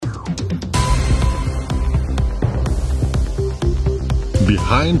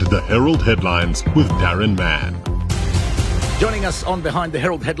Behind the Herald Headlines with Darren Mann. Joining us on Behind the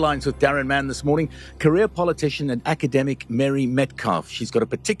Herald Headlines with Darren Mann this morning, career politician and academic Mary Metcalfe. She's got a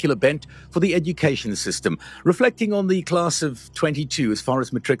particular bent for the education system. Reflecting on the class of 22 as far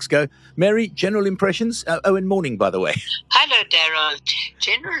as matrics go, Mary, general impressions? And morning, by the way. Hello, Darren.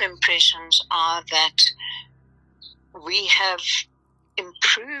 General impressions are that we have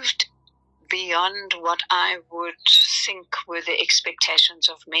improved beyond what I would think were the expectations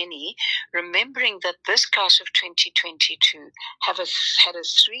of many, remembering that this class of 2022 had a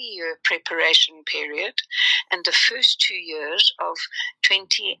 3-year preparation period, and the first 2 years of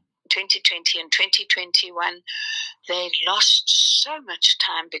 2020 and 2021, they lost so much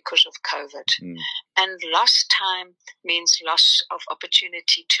time because of COVID. And lost time means loss of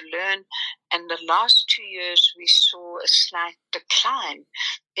opportunity to learn. And the last 2 years, we saw a slight decline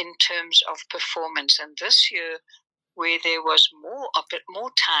in terms of performance. And this year, where there was more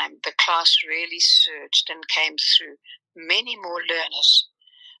time, the class really surged and came through. Many more learners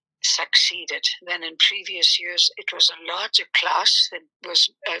succeeded than in previous years. It was a larger class that was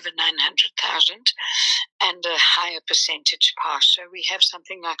over 900,000 and a higher percentage pass. So we have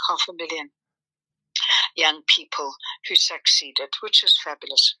something like 500,000 young people who succeeded, which is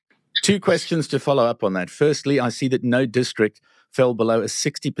fabulous. 2 questions to follow up on that. Firstly, I see that no district fell below a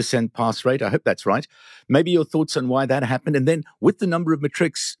 60% pass rate. I hope that's right. Maybe your thoughts on why that happened. And then with the number of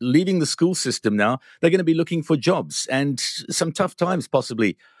matrics leaving the school system now, they're going to be looking for jobs, and some tough times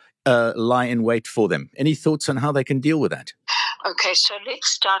possibly lie in wait for them. Any thoughts on how they can deal with that? Okay, so let's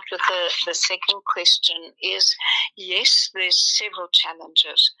start with the second question. Yes, there's several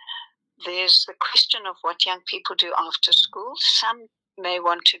challenges. There's the question of what young people do after school. Some may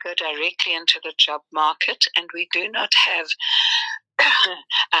want to go directly into the job market, and we do not have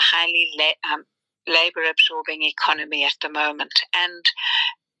a highly labor-absorbing economy at the moment. And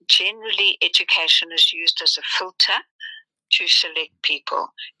generally, education is used as a filter to select people.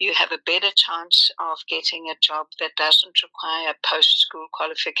 You have a better chance of getting a job that doesn't require post-school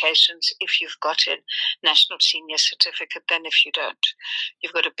qualifications if you've got a national senior certificate than if you don't.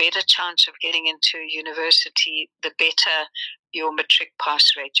 You've got a better chance of getting into university the better your matric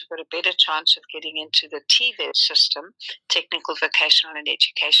pass rate. You've got a better chance of getting into the TVET system, technical vocational and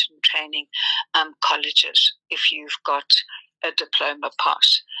education training colleges, if you've got a diploma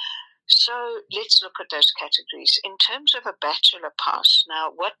pass. So let's look at those categories. In terms of a bachelor pass,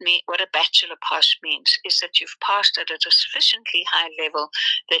 now what a bachelor pass means is that you've passed at a sufficiently high level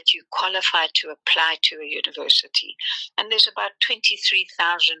that you qualify to apply to a university. And there's about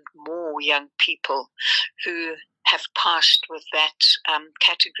 23,000 more young people who have passed with that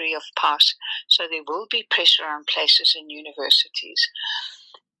category of pass. So there will be pressure on places in universities.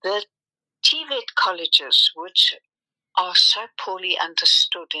 The TVET colleges, which are so poorly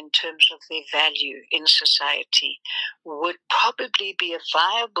understood in terms of their value in society, would probably be a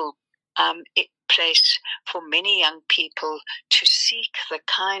viable place for many young people to seek the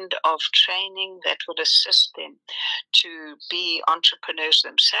kind of training that would assist them to be entrepreneurs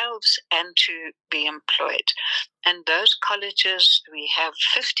themselves and to be employed. And those colleges, we have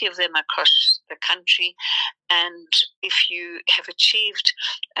 50 of them across the country. And if you have achieved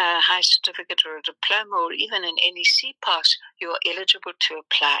a high certificate or a diploma or even an NEC pass, you're eligible to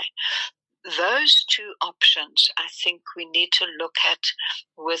apply. Those 2 options, I think we need to look at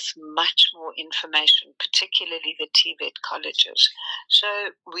with much more information, particularly the TVET colleges. So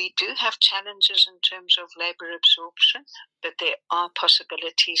we do have challenges in terms of labour absorption, but there are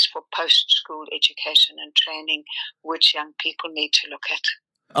possibilities for post-school education and training, which young people need to look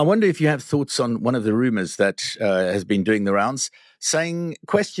at. I wonder if you have thoughts on one of the rumours that has been doing the rounds,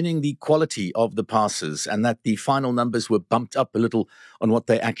 questioning the quality of the passes and that the final numbers were bumped up a little on what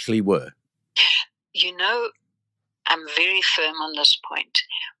they actually were. You know, I'm very firm on this point.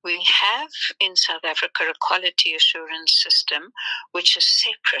 We have in South Africa a quality assurance system which is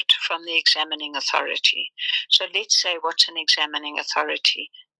separate from the examining authority. So let's say, what's an examining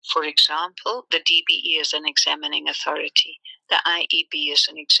authority? For example, the DBE is an examining authority. The IEB is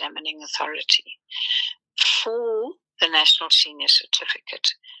an examining authority. For the National Senior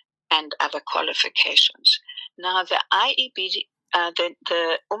Certificate and other qualifications. Now, the IEB,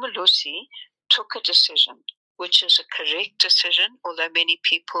 the Umolusi took a decision, which is a correct decision, although many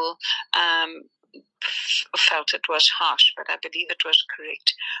people felt it was harsh, but I believe it was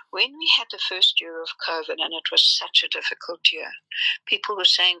correct. When we had the first year of COVID, and it was such a difficult year, people were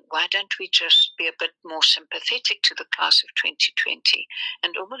saying, why don't we just be a bit more sympathetic to the class of 2020?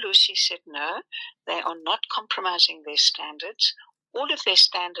 And Umolusi said, no, they are not compromising their standards. all of their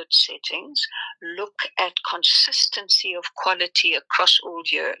standard settings look at consistency of quality across all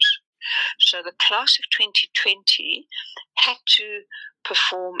years. So the class of 2020 had to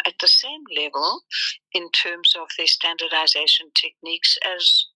perform at the same level in terms of their standardization techniques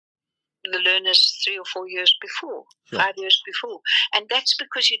as the learners 3 or 4 years before, Sure. 5 years before. And that's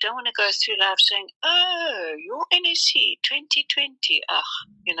because you don't want to go through life saying, oh, your NSC 2020,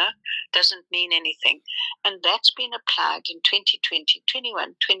 doesn't mean anything. And that's been applied in 2020,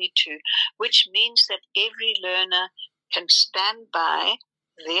 21, 22, which means that every learner can stand by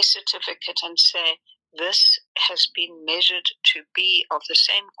their certificate and say, this has been measured to be of the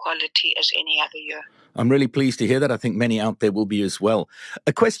same quality as any other year. I'm really pleased to hear that. I think many out there will be as well.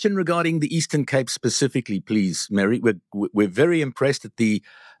 A question regarding the Eastern Cape specifically, please, Mary. We're very impressed that the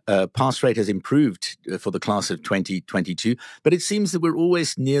pass rate has improved for the class of 2022, but it seems that we're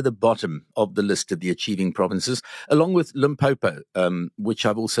always near the bottom of the list of the achieving provinces, along with Limpopo, which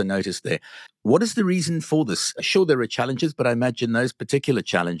I've also noticed there. What is the reason for this? Sure, there are challenges, but I imagine those particular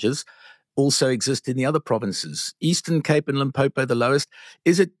challenges also exist in the other provinces. Eastern Cape and Limpopo, the lowest.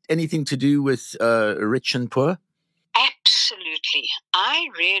 Is it anything to do with rich and poor? Absolutely. I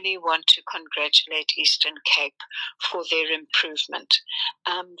really want to congratulate Eastern Cape for their improvement.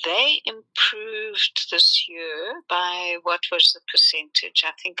 They improved this year by, what was the percentage?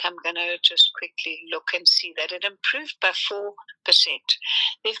 I think I'm going to just quickly look and see that it improved by 4%.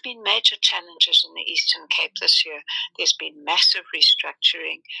 There have been major challenges in the Eastern Cape this year. There's been massive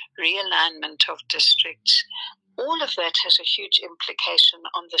restructuring, realignment of districts. All of that has a huge implication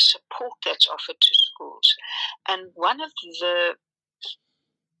on the support that's offered to schools. And one of the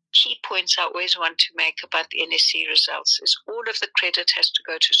key points I always want to make about the NSC results is all of the credit has to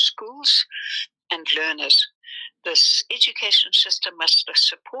go to schools and learners. This education system must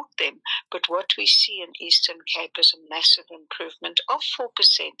support them, but what we see in Eastern Cape is a massive improvement of 4%,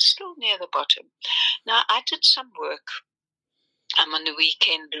 still near the bottom. Now, I did some work on the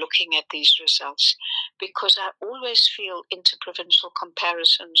weekend looking at these results because I always feel interprovincial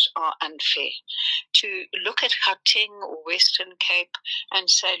comparisons are unfair. To look at Gauteng or Western Cape and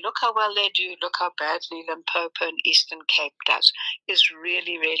say, look how well they do, look how badly Limpopo and Eastern Cape does, is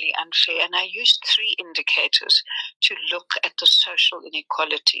really, really unfair. And I used 3 indicators to look at the social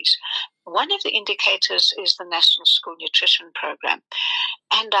inequalities. One of the indicators is the National School Nutrition Program.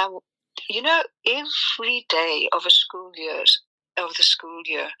 And every day of the school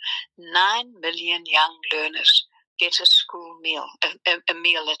year, 9 million young learners get a school meal, a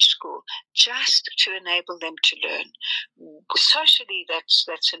meal at school, just to enable them to learn. Socially,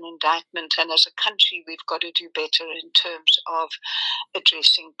 that's an indictment, and as a country, we've got to do better in terms of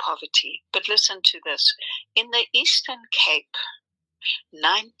addressing poverty. But listen to this. In the Eastern Cape,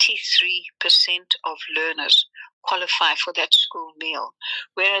 93% of learners qualify for that school meal,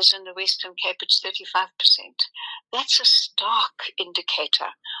 whereas in the Western Cape it's 35%. That's a stark indicator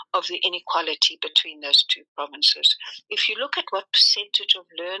of the inequality between those two provinces. If you look at what percentage of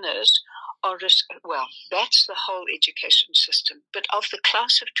learners are, that's the whole education system. But of the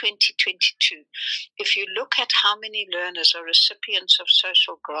class of 2022, if you look at how many learners are recipients of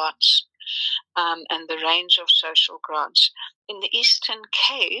social grants, and the range of social grants, in the Eastern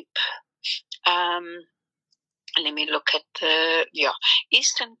Cape, let me look at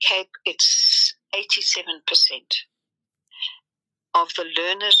Eastern Cape, it's 87% of the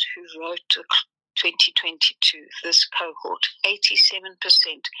learners who wrote 2022, this cohort, 87%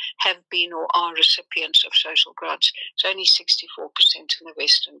 have been or are recipients of social grants. It's only 64% in the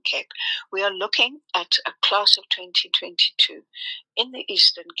Western Cape. We are looking at a class of 2022 in the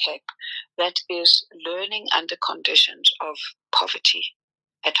Eastern Cape that is learning under conditions of poverty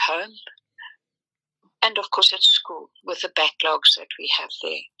at home, and of course at school with the backlogs that we have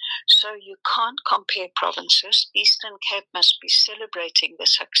there. So you can't compare provinces. Eastern Cape must be celebrating the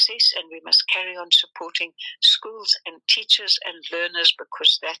success, and we must carry on supporting schools and teachers and learners,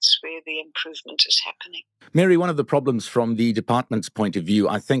 because that's where the improvement is happening. Mary, one of the problems from the department's point of view,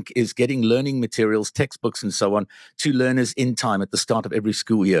 I think, is getting learning materials, textbooks and so on to learners in time at the start of every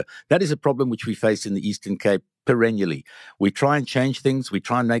school year. That is a problem which we face in the Eastern Cape perennially. We try and change things, we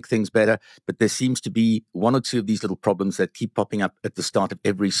try and make things better, but there seems to be 1 or 2 of these little problems that keep popping up at the start of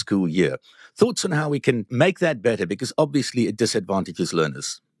every school year. Thoughts on how we can make that better? Because obviously it disadvantages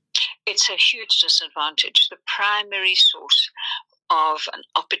learners. It's a huge disadvantage. The primary source of an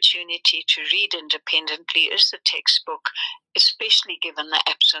opportunity to read independently is the textbook, especially given the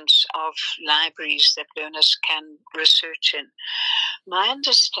absence of libraries that learners can research in. My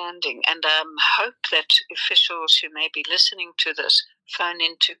understanding, and I hope that officials who may be listening to this phone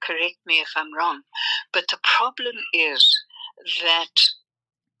in to correct me if I'm wrong, but the problem is that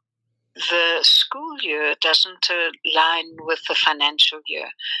the school year doesn't align with the financial year.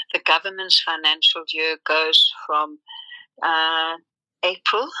 The government's financial year goes from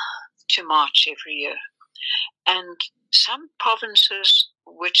April to March every year. And some provinces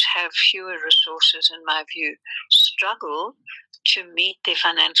which have fewer resources, in my view, struggle to meet their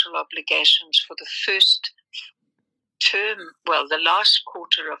financial obligations for the first term, well, the last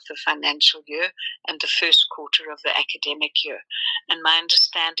quarter of the financial year and the first quarter of the academic year. And my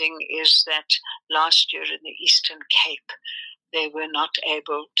understanding is that last year in the Eastern Cape, they were not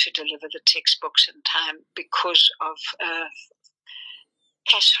able to deliver the textbooks in time because of a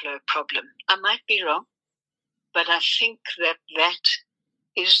cash flow problem. I might be wrong, but I think that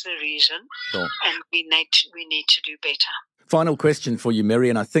is the reason, sure. And we need to do better. Final question for you, Mary,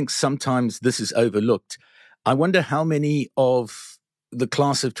 and I think sometimes this is overlooked. I wonder how many of the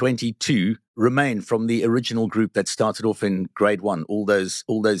class of 22 remain from the original group that started off in grade 1 all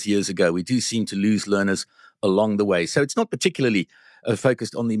those years ago. We do seem to lose learners along the way. So it's not particularly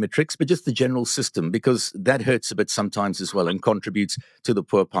focused on the matrics, but just the general system, because that hurts a bit sometimes as well and contributes to the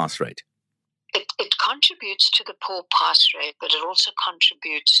poor pass rate. It contributes to the poor pass rate, but it also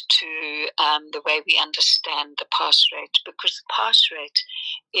contributes to the way we understand the pass rate, because the pass rate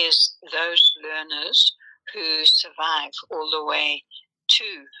is those learners who survive all the way to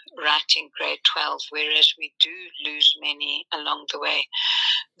writing grade 12, whereas we do lose many along the way.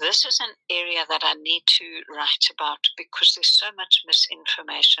 This is an area that I need to write about because there's so much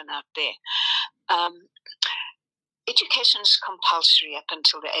misinformation out there. Education is compulsory up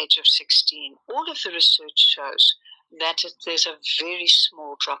until the age of 16. All of the research shows that there's a very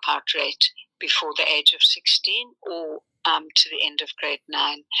small dropout rate before the age of 16 or to the end of grade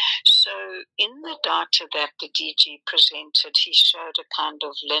 9. So in the data that the DG presented, he showed a kind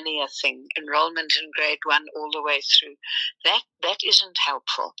of linear thing, enrollment in grade 1 all the way through. That isn't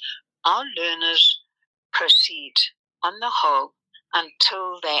helpful. Our learners proceed on the whole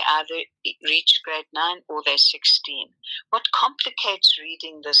until they either reach grade 9 or they're 16. What complicates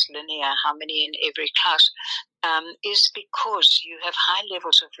reading this linear, how many in every class, is because you have high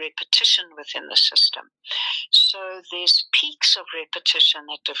levels of repetition within the system. So there's peaks of repetition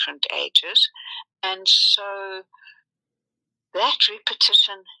at different ages. And so that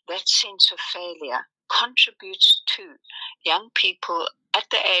repetition, that sense of failure, contributes to young people at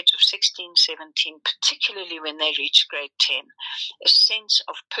the age of 16, 17, particularly when they reach grade 10, a sense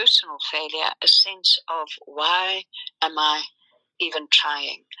of personal failure, a sense of why am I even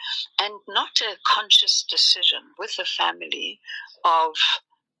trying, and not a conscious decision with the family of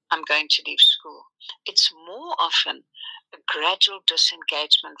I'm going to leave school. It's more often a gradual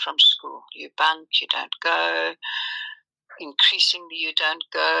disengagement from school. You bunk, you don't go, increasingly you don't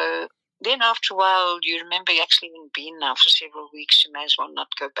go. Then after a while, you remember you actually haven't been now for several weeks, you may as well not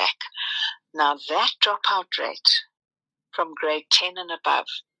go back. Now that dropout rate from grade 10 and above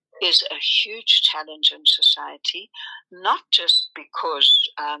is a huge challenge in society, not just because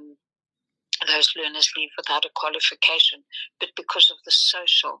those learners leave without a qualification, but because of the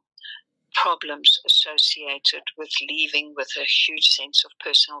social problems associated with leaving with a huge sense of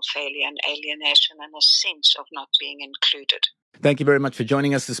personal failure and alienation and a sense of not being included. Thank you very much for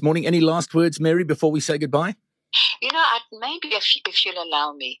joining us this morning. Any last words, Mary, before we say goodbye? You know, maybe if you'll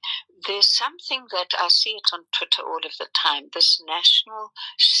allow me, there's something that I see it on Twitter all of the time, this national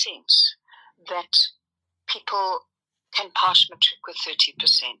sense that people can pass matric with 30%.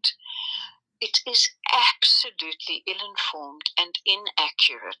 It is absolutely ill-informed and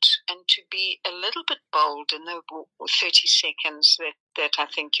inaccurate. And to be a little bit bold in the 30 seconds that I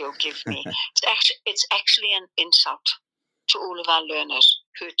think you'll give me, it's actually an insult to all of our learners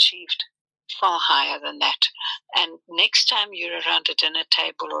who achieved far higher than that. And next time you're around a dinner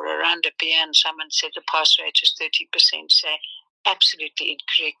table or around a beer and someone said the pass rate is 30%, say, absolutely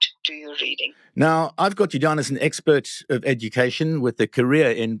incorrect, do your reading. Now, I've got you down as an expert of education with a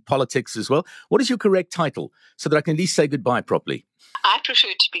career in politics as well. What is your correct title so that I can at least say goodbye properly? I prefer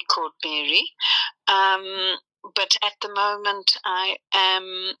to be called Mary, but at the moment I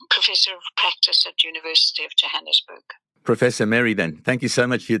am Professor of Practice at University of Johannesburg. Professor Mary, then. Thank you so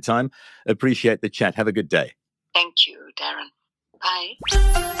much for your time. Appreciate the chat. Have a good day. Thank you, Darren. Bye.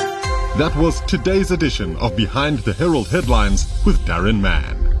 That was today's edition of Behind the Herald Headlines with Darren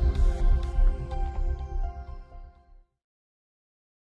Mann.